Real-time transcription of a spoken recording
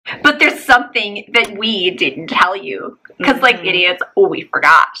something that we didn't tell you. Because, like idiots, we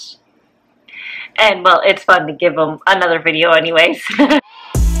forgot. And, well, it's fun to give them another video anyways.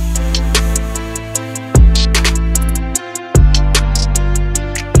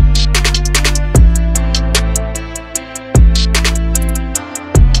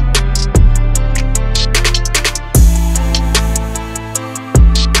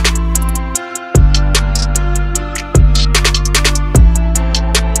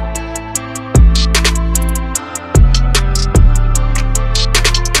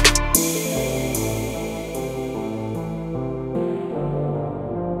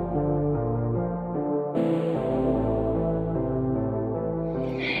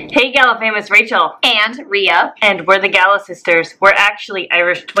 Hey Gala fam, it's Rachel. And Rhea. And we're the Gala sisters. We're actually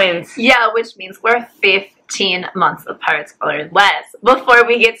Irish twins. Yeah, which means we're 15 months apart or less. Before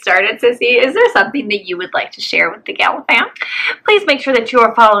we get started, Sissy, is there something that you would like to share with the Gala fam? Please make sure that you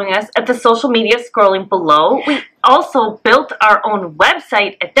are following us at the social media scrolling below. We also built our own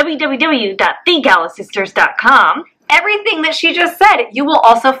website at www.thegalasisters.com. Everything that she just said, you will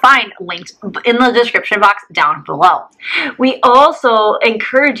also find linked in the description box down below. We also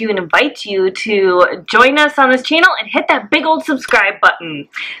encourage you and invite you to join us on this channel and hit that big old subscribe button.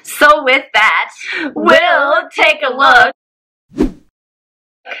 So with that, we'll take a look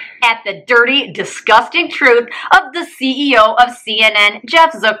at the dirty, disgusting truth of the CEO of CNN,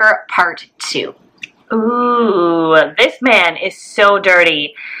 Jeff Zucker, Part 2. Ooh, this man is so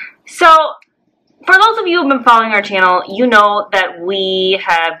dirty. So, for those of you who have been following our channel, you know that we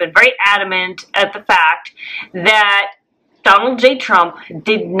have been very adamant at the fact that Donald J. Trump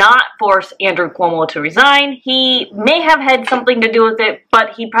did not force Andrew Cuomo to resign. He may have had something to do with it,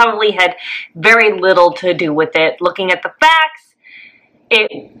 but he probably had very little to do with it. Looking at the facts,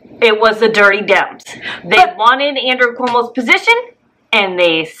 it was the dirty Dems. They wanted Andrew Cuomo's position, and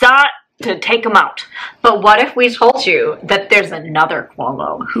they sought to take him out. But what if we told you that there's another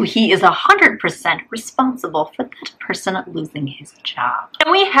Cuomo who he is 100% responsible for that person losing his job?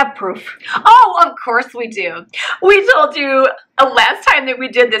 And we have proof. Oh, of course we do. We told you last time that we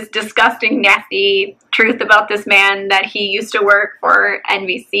did this disgusting, nasty truth about this man that he used to work for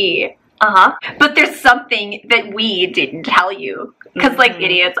NBC. But there's something that we didn't tell you. Because, like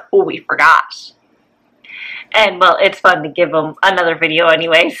idiots, we forgot. And, well, it's fun to give them another video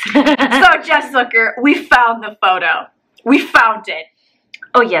anyways. So, Jeff Zucker, we found the photo. We found it.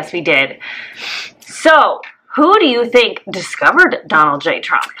 Oh, yes, we did. So, who do you think discovered Donald J.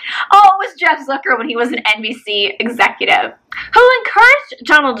 Trump? Oh, it was Jeff Zucker when he was an NBC executive. Who encouraged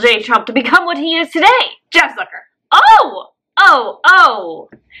Donald J. Trump to become what he is today? Jeff Zucker. Oh!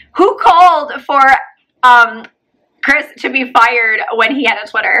 Who called for, Chris to be fired when he had a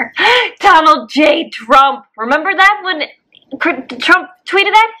Twitter? Donald J. Trump. Remember that when Trump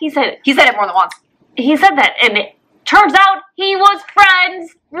tweeted that? He said it more than once. He said that, and it turns out he was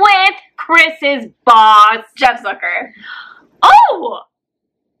friends with Chris's boss, Jeff Zucker. Oh!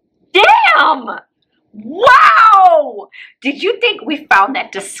 Damn! Wow! Did you think we found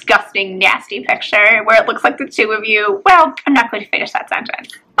that disgusting, nasty picture where it looks like the two of you? Well, I'm not going to finish that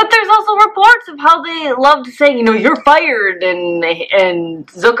sentence. But there's also reports of how they love to say, you know, you're fired, and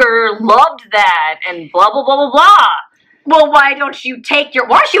Zucker loved that, and blah, blah, blah, blah, blah. Well, why don't you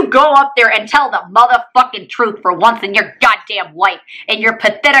go up there and tell the motherfucking truth for once in your goddamn life, in your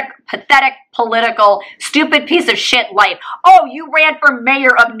pathetic, political, stupid piece of shit life. Oh, you ran for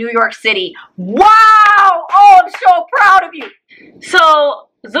mayor of New York City. Wow! Oh, I'm so proud of you. So,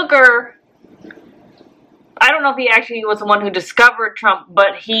 Zucker, I don't know if he actually was the one who discovered Trump,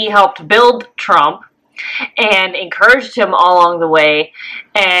 but he helped build Trump and encouraged him all along the way.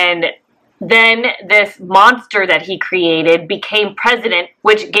 And then this monster that he created became president,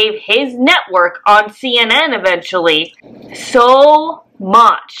 which gave his network on CNN eventually so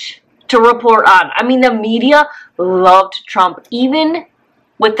much to report on. I mean, the media loved Trump. Even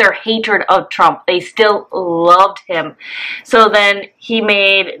with their hatred of Trump, they still loved him. So then he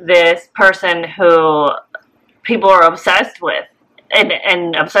made this person who people are obsessed with.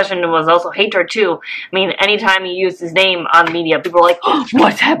 And obsession was also hatred too. I mean, anytime you use his name on media, people are like, oh,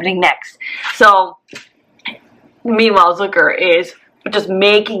 what's happening next? So, meanwhile, Zucker is just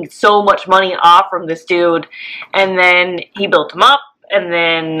making so much money off from this dude. And then he built him up and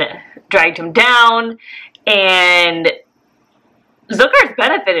then dragged him down. And Zucker's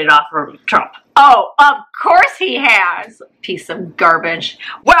benefited off from Trump. Oh, of course he has. Piece of garbage.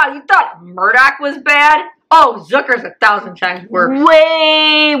 Wow, you thought Murdoch was bad? Oh, Zucker's 1,000 times worse.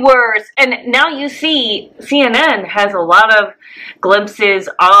 Way worse. And now you see CNN has a lot of glimpses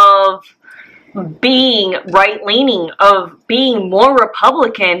of being right-leaning, of being more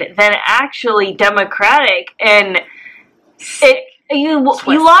Republican than actually Democratic. And you log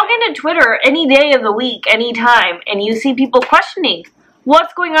into Twitter any day of the week, any time, and you see people questioning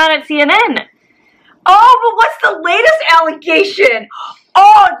what's going on at CNN. Oh, but what's the latest allegation?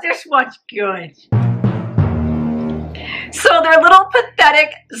 Oh, this one's good. So their little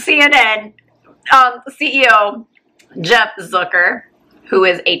pathetic CNN CEO, Jeff Zucker, who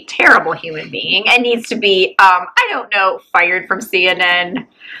is a terrible human being and needs to be, I don't know, fired from CNN.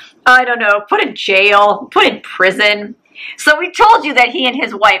 I don't know, put in jail, put in prison. So we told you that he and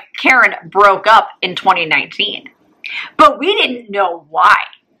his wife, Karen, broke up in 2019. But we didn't know why.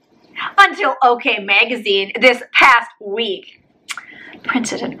 Until OK Magazine this past week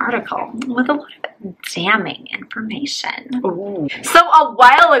printed an article with a lot of damning information. Ooh. So a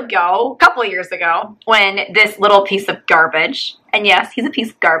while ago, a couple of years ago, when this little piece of garbage, and yes, he's a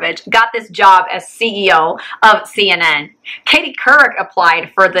piece of garbage, got this job as CEO of CNN, Katie Couric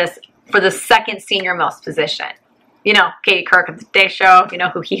applied for the second senior most position. You know, Katie Couric of the Today Show, you know,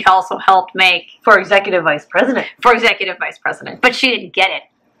 who he also helped make. For executive vice president. For executive vice president. But she didn't get it.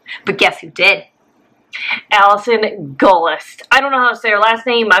 But guess who did? Allison Gullist. I don't know how to say her last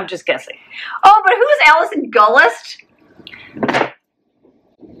name. I'm just guessing. Oh, but who's Allison Gullist?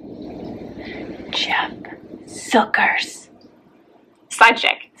 Jeff Zucker's side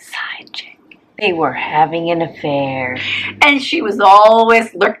chick. Side chick. They were having an affair. And she was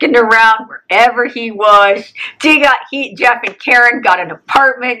always lurking around wherever he was. Jeff and Karen got an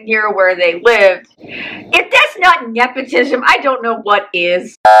apartment near where they lived. If that's not nepotism, I don't know what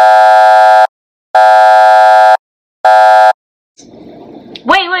is.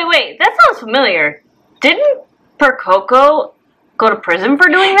 Wait. That sounds familiar. Didn't Percoco go to prison for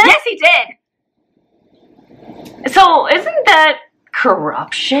doing that? Yes, he did. So, isn't that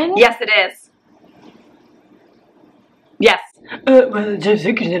corruption? Yes, it is. Yes. Well, Jeff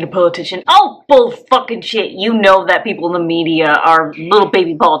Zucker's not a politician. Oh, bull fucking shit. You know that people in the media are little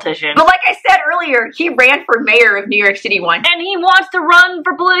baby politicians. But like I said earlier, he ran for mayor of New York City once. And he wants to run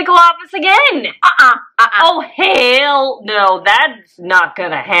for political office again. Oh, hell no. That's not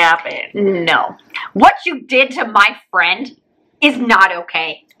gonna happen. No. What you did to my friend is not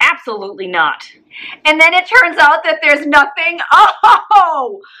okay. Absolutely not. And then it turns out that there's nothing.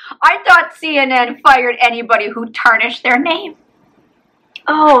 Oh, I thought CNN fired anybody who tarnished their name.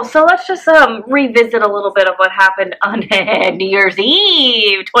 Oh, so let's just revisit a little bit of what happened on New Year's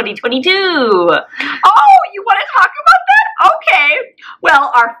Eve 2022. Oh, you want to talk about that? Okay.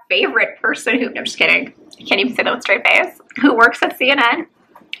 Well, our favorite person who, I'm just kidding. I can't even say that with a straight face. Who works at CNN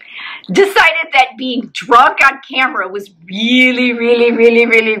decided that being drunk on camera was really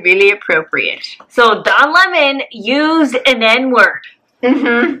appropriate. So Don Lemon used an N-word.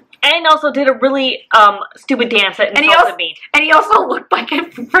 Mm-hmm. And also did a really stupid dance that insulted me. And he also looked like a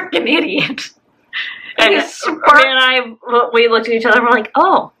freaking idiot. And we looked at each other and we're like,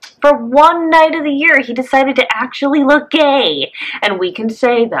 oh, for one night of the year, he decided to actually look gay. And we can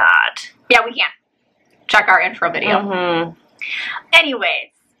say that. Yeah, we can. Check our intro video. Mm-hmm.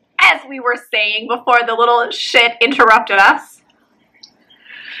 Anyways, as we were saying before the little shit interrupted us,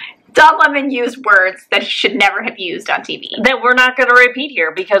 Don Lemon used words that he should never have used on TV. That we're not going to repeat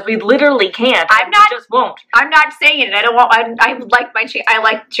here because we literally can't. We just won't. I'm not saying it. I don't want. I like my. I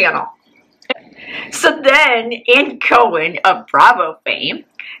like the channel. So then, Andy Cohen of Bravo fame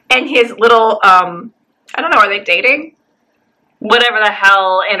and his little. I don't know. Are they dating? Whatever the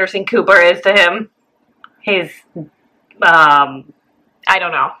hell Anderson Cooper is to him. His. I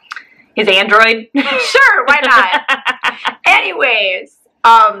don't know. His android. Sure. Why not? Anyways.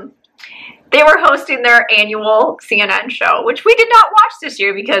 They were hosting their annual CNN show, which we did not watch this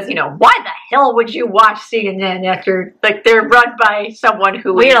year because, you know, why the hell would you watch CNN after, like, they're run by someone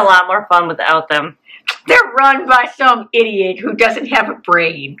who We had a lot more fun without them. They're run by some idiot who doesn't have a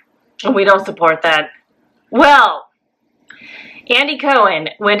brain. And we don't support that. Well, Andy Cohen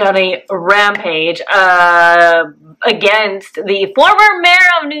went on a rampage against the former mayor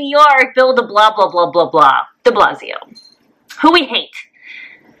of New York, Bill de Blasio, who we hate.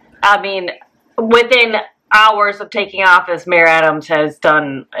 I mean, within hours of taking office, Mayor Adams has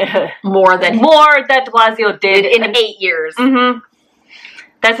done more that de Blasio did in 8 years. Mm-hmm.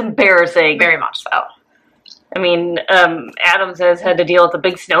 That's embarrassing. Very much so. I mean, Adams has had to deal with a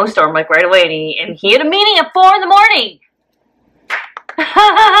big snowstorm like right away, and he had a meeting at 4 in the morning.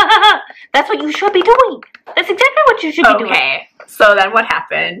 That's what you should be doing. That's exactly what you should be doing. Okay. So then what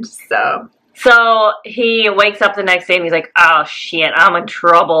happened? So he wakes up the next day and he's like, oh shit, I'm in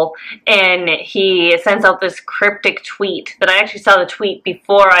trouble. And he sends out this cryptic tweet that I actually saw the tweet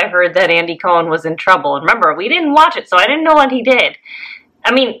before I heard that Andy Cohen was in trouble. And remember, we didn't watch it, so I didn't know what he did.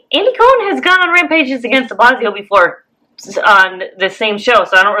 I mean, Andy Cohen has gone on rampages against de Blasio before on the same show,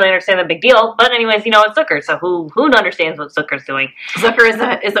 so I don't really understand the big deal. But anyways, you know, it's Zucker, so who understands what Zucker's doing?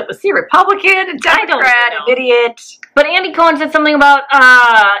 Zucker was he a Republican, a Democrat, an idiot? But Andy Cohen said something about,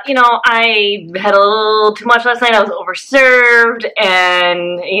 you know, I had a little too much last night, I was overserved,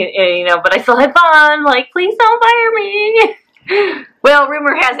 and, you know, but I still had fun, like, please don't fire me. Well,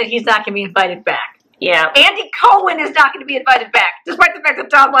 rumor has it he's not going to be invited back. Yeah. Andy Cohen is not going to be invited back, despite the fact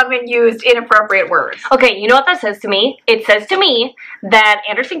that Don Lemon used inappropriate words. Okay, you know what that says to me? It says to me that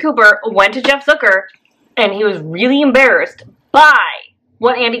Anderson Cooper went to Jeff Zucker, and he was really embarrassed by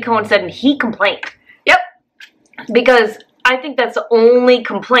what Andy Cohen said, and he complained. Yep. Because I think that's the only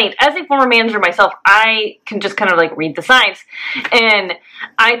complaint. As a former manager myself, I can just kind of like read the signs. And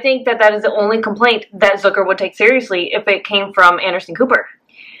I think that that is the only complaint that Zucker would take seriously if it came from Anderson Cooper.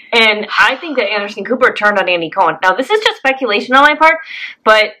 And I think that Anderson Cooper turned on Andy Cohen. Now, this is just speculation on my part,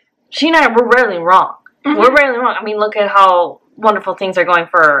 but she and I were rarely wrong. Mm-hmm. We're rarely wrong. I mean, look at how wonderful things are going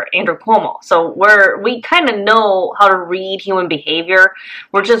for Andrew Cuomo. So we kind of know how to read human behavior.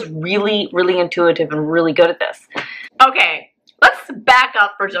 We're just really, really intuitive and really good at this. Okay, let's back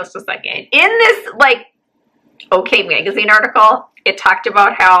up for just a second. In this, like, OK Magazine article, it talked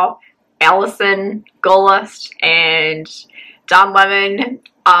about how Allison Gollust and Don Lemon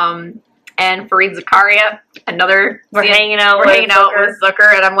and Fareed Zakaria, we're hanging out with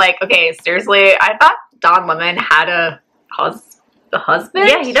Zucker, and I'm like, okay, seriously, I thought Don Lemon had a husband?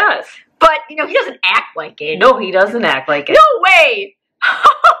 Yeah, he does. But, you know, he doesn't act like it. No, he doesn't act like it. No way!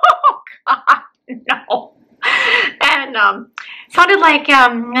 Oh, God, no. And, sounded like,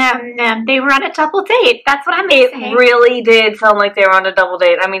 they were on a double date. That's what I'm saying. It really did sound like they were on a double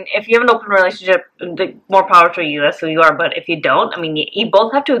date. I mean, if you have an open relationship, more power to you. That's who you are. But if you don't, I mean, you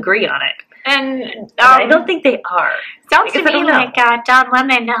both have to agree on it. And I don't think they are. Sounds to me like Don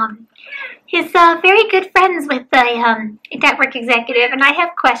Lemon, he's very good friends with the network executive, and I have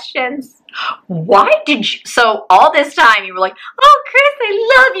questions. Why did you? So all this time you were like, oh, Chris, I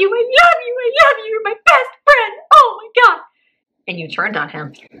love you, I love you, I love you, you're my best friend. Oh my God. And you turned on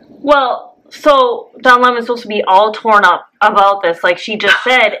him. Well, so Don Lemon's supposed to be all torn up about this, like she just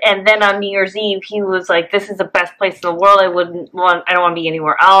said, and then on New Year's Eve, he was like, this is the best place in the world, I don't want to be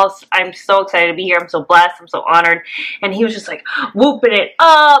anywhere else, I'm so excited to be here, I'm so blessed, I'm so honored, and he was just like, whooping it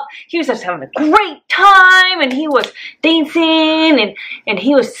up, he was just having a great time, and he was dancing, and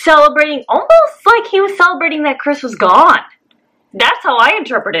he was celebrating, almost like he was celebrating that Chris was gone. That's how I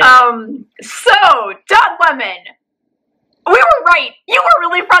interpreted it. So, Don Lemon, we were right. You were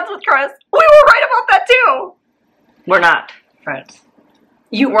really friends with Chris. We were right about that too. We're not friends.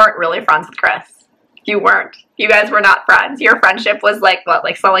 You weren't really friends with Chris. You weren't. You guys were not friends. Your friendship was like what?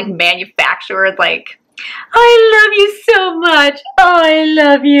 Like some like manufactured like, I love you so much. Oh, I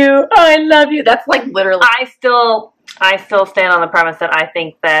love you. I love you. That's like literally. I still stand on the premise that I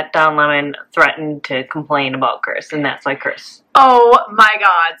think that Don Lemon threatened to complain about Chris, and that's why Chris. Oh my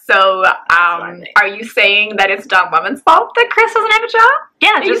God! So, are you saying that it's Don Lemon's fault that Chris doesn't have a job?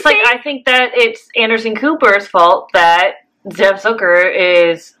 Yeah, just like I think that it's Anderson Cooper's fault that Jeff Zucker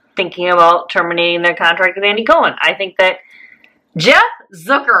is thinking about terminating their contract with Andy Cohen. I think that Jeff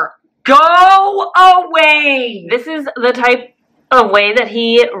Zucker, go away! This is the type of way that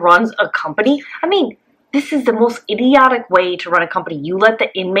he runs a company. I mean, this is the most idiotic way to run a company. You let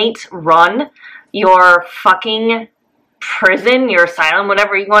the inmates run your fucking prison, your asylum,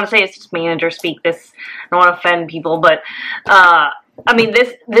 whatever you want to say. It's just manager speak. This, I don't want to offend people, but I mean,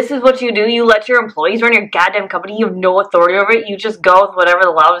 this is what you do. You let your employees run your goddamn company. You have no authority over it. You just go with whatever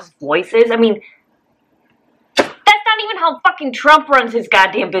the loudest voice is. I mean, that's not even how fucking Trump runs his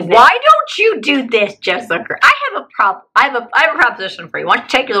goddamn business. Why don't you do this, Jeff Zucker? I have a proposition for you. Why don't you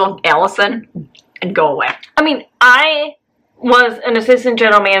take your little Allison and go away? I mean, I was an assistant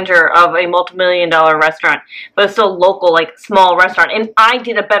general manager of a multi-million-dollar restaurant, but it's still local, like, small restaurant, and I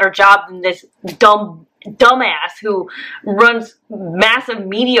did a better job than this dumbass who runs massive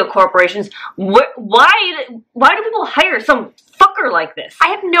media corporations. Why do people hire some fucker like this? I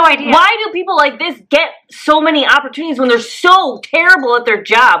have no idea. Why do people like this get so many opportunities when they're so terrible at their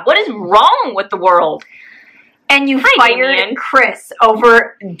job? What is wrong with the world? And you fired Chris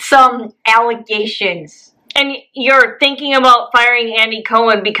over some allegations. And you're thinking about firing Andy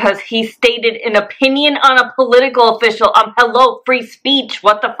Cohen because he stated an opinion on a political official. Hello, free speech.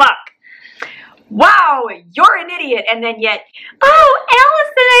 What the fuck? Wow, you're an idiot. And then yet, oh,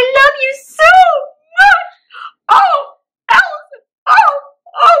 Allison, I love you so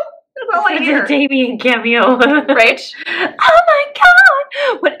The Damien cameo. Right? Oh my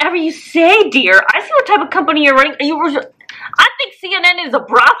god! Whatever you say, dear. I see what type of company you're running. I think CNN is a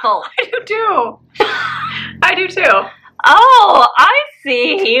brothel. I do too. I do too. Oh, I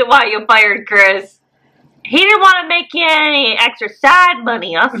see why you fired Chris. He didn't want to make you any extra side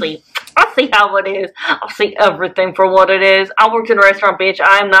money. I'll see how it is. I'll see everything for what it is. I worked in a restaurant, bitch.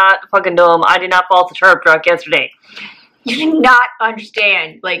 I'm not fucking dumb. I did not fall off the turnip truck yesterday. You do not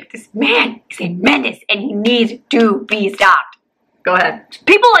understand. Like, this man is a menace and he needs to be stopped. Go ahead.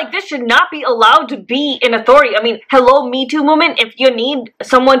 People like this should not be allowed to be in authority. I mean, hello, Me Too movement. If you need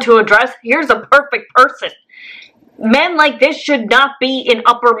someone to address, here's a perfect person. Men like this should not be in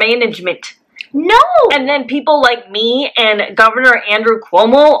upper management. No! And then people like me and Governor Andrew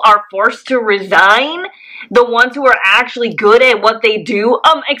Cuomo are forced to resign. The ones who are actually good at what they do.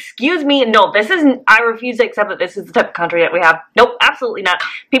 Excuse me. No, this isn't. I refuse to accept that this is the type of country that we have. Nope, absolutely not.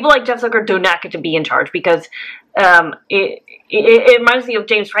 People like Jeff Zucker do not get to be in charge because it reminds me of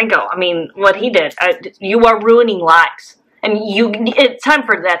James Franco. I mean, what he did. You are ruining lives. And it's time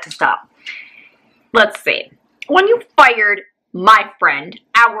for that to stop. Let's see. When you fired my friend,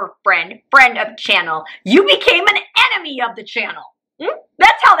 our friend of the channel, you became an enemy of the channel.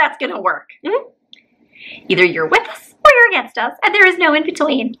 That's how that's going to work. Either you're with us or you're against us, and there is no in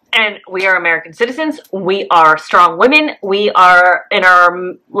between. And we are American citizens. We are strong women. We are in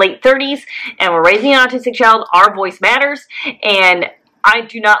our late 30s, and we're raising an autistic child. Our voice matters, and I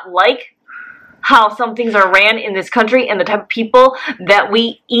do not like how some things are ran in this country and the type of people that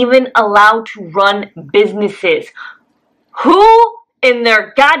we even allow to run businesses. Who in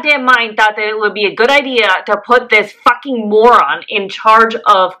their goddamn mind thought that it would be a good idea to put this fucking moron in charge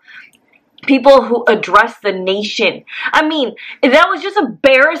of people who address the nation? I mean, that was just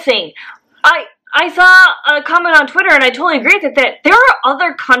embarrassing. I saw a comment on Twitter, and I totally agree with it, that there are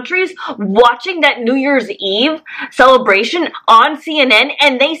other countries watching that New Year's Eve celebration on CNN,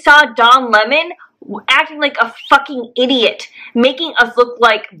 and they saw Don Lemon acting like a fucking idiot, making us look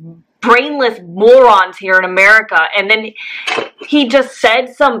like brainless morons here in America. And then he just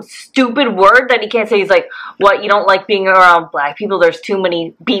said some stupid word that he can't say. He's like, what, you don't like being around black people? There's too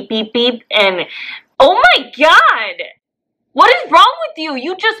many beep, beep, beep. And oh my god, what is wrong with you?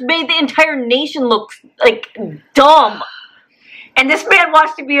 You just made the entire nation look like dumb. And this man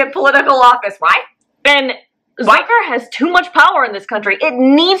wants to be in political office, right? And Zucker has too much power in this country. It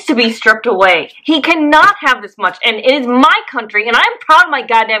needs to be stripped away. He cannot have this much. And it is my country, and I'm proud of my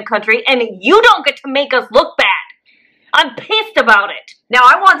goddamn country, and you don't get to make us look bad. I'm pissed about it. Now,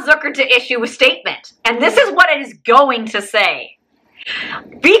 I want Zucker to issue a statement, and this is what it is going to say.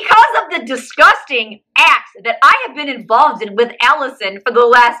 Because of the disgusting acts that I have been involved in with Allison for the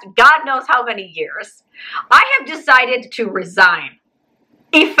last God knows how many years, I have decided to resign.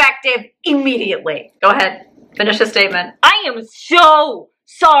 Effective immediately. Go ahead. Finish the statement. I am so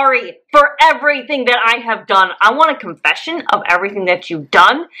sorry for everything that I have done. I want a confession of everything that you've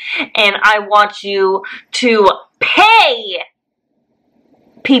done, and I want you to pay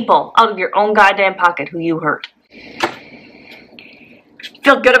people out of your own goddamn pocket who you hurt.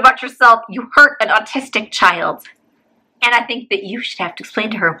 Feel good about yourself. You hurt an autistic child. And I think that you should have to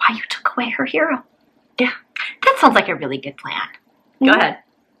explain to her why you took away her hero. Yeah. That sounds like a really good plan. Go ahead.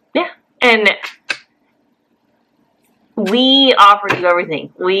 Yeah. And we offered you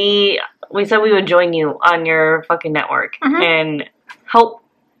everything. We said we would join you on your fucking network and help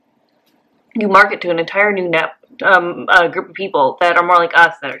you market to an entire new group of people that are more like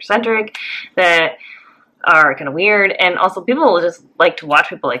us, that are eccentric, that are kind of weird, and also people just like to watch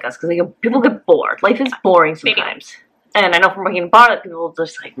people like us because people get bored. Life is boring sometimes. And I know from working in a bar that people are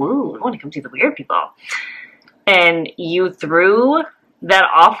just like, woo, I want to come see the weird people. And you threw that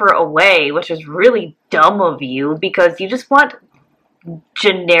offer away, which is really dumb of you because you just want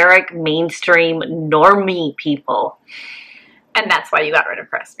generic, mainstream, normie people. And that's why you got rid of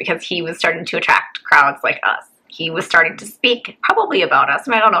Chris, because he was starting to attract crowds like us. He was starting to speak probably about us.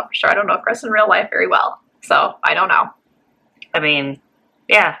 I mean, I don't know for sure. I don't know Chris in real life very well. So, I don't know. I mean,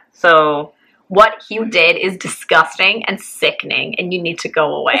 yeah, so what you did is disgusting and sickening, and you need to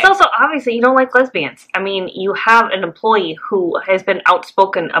go away. It's also obviously you don't like lesbians. I mean, you have an employee who has been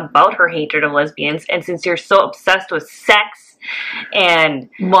outspoken about her hatred of lesbians, and since you're so obsessed with sex and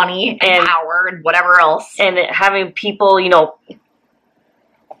money and power and whatever else, and having people, you know,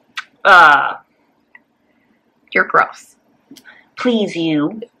 you're gross, please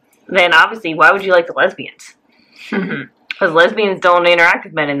you, then obviously why would you like the lesbians? Because lesbians don't interact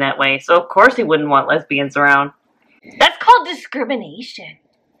with men in that way, so of course he wouldn't want lesbians around. That's called discrimination.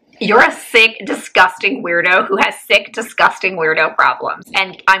 You're a sick, disgusting weirdo who has sick, disgusting weirdo problems.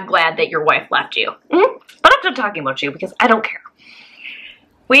 And I'm glad that your wife left you. Mm-hmm. But I'm not talking about you because I don't care.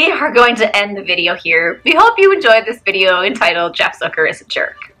 We are going to end the video here. We hope you enjoyed this video entitled Jeff Zucker is a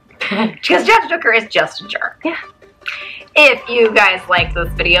Jerk. Because Jeff Zucker is just a jerk. Yeah. If you guys liked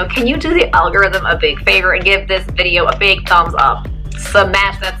this video, can you do the algorithm a big favor and give this video a big thumbs up?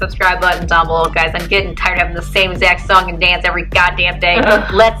 Smash that subscribe button down below, guys. I'm getting tired of having the same exact song and dance every goddamn day.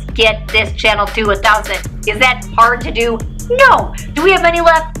 Let's get this channel to 1,000. Is that hard to do? No. Do we have any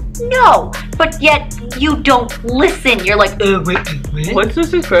left? No. But yet, you don't listen. You're like, wait. What's the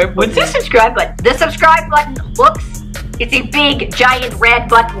subscribe button? What's the subscribe button? The subscribe button looks, it's a big, giant red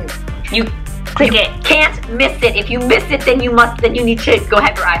button. You click it. Can't miss it. If you miss it, then you need to go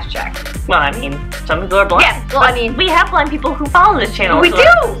have your eyes checked. Well, I mean, some people are blind. Yes, well, I mean, we have blind people who follow this channel. We so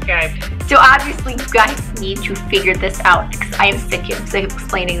do! So obviously, you guys need to figure this out, because I am sick of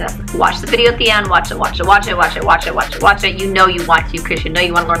explaining this. Watch the video at the end, watch it. You know you want to, because you know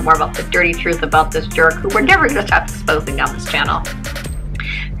you want to learn more about the dirty truth about this jerk, who we're never going to stop exposing on this channel.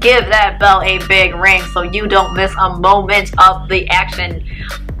 Give that bell a big ring so you don't miss a moment of the action.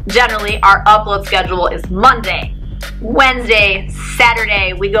 Generally, our upload schedule is Monday, Wednesday,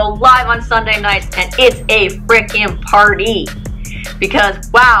 Saturday. We go live on Sunday nights, and it's a freaking party. Because,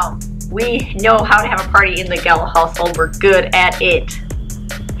 wow, we know how to have a party in the Gala household. We're good at it.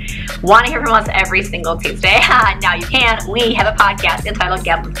 Want to hear from us every single Tuesday? Now you can. We have a podcast entitled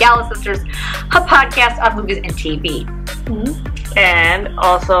Gala Sisters, a podcast on movies and TV. Mm-hmm. And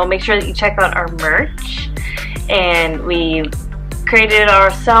also, make sure that you check out our merch. And we created it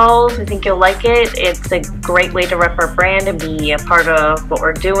ourselves. We think you'll like it. It's a great way to rep our brand and be a part of what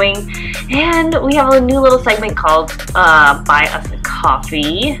we're doing. And we have a new little segment called Buy Us a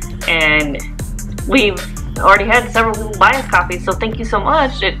Coffee. And we've already had several people buy us coffee, so thank you so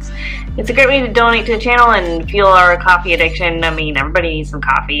much. It's a great way to donate to the channel and fuel our coffee addiction. I mean, everybody needs some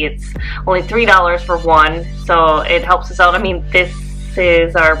coffee. It's only $3 for one, so it helps us out. I mean, this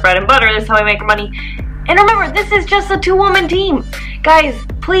is our bread and butter. This is how we make our money. And remember, this is just a 2-woman team. Guys,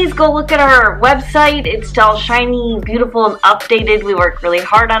 please go look at our website. It's all shiny, beautiful, and updated. We work really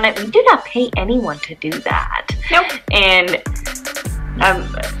hard on it. We do not pay anyone to do that. Nope. And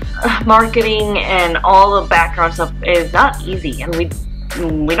marketing and all the background stuff is not easy, and we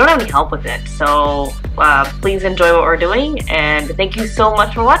don't have any help with it. So please enjoy what we're doing, and thank you so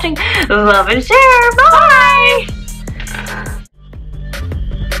much for watching. Love and share. Bye!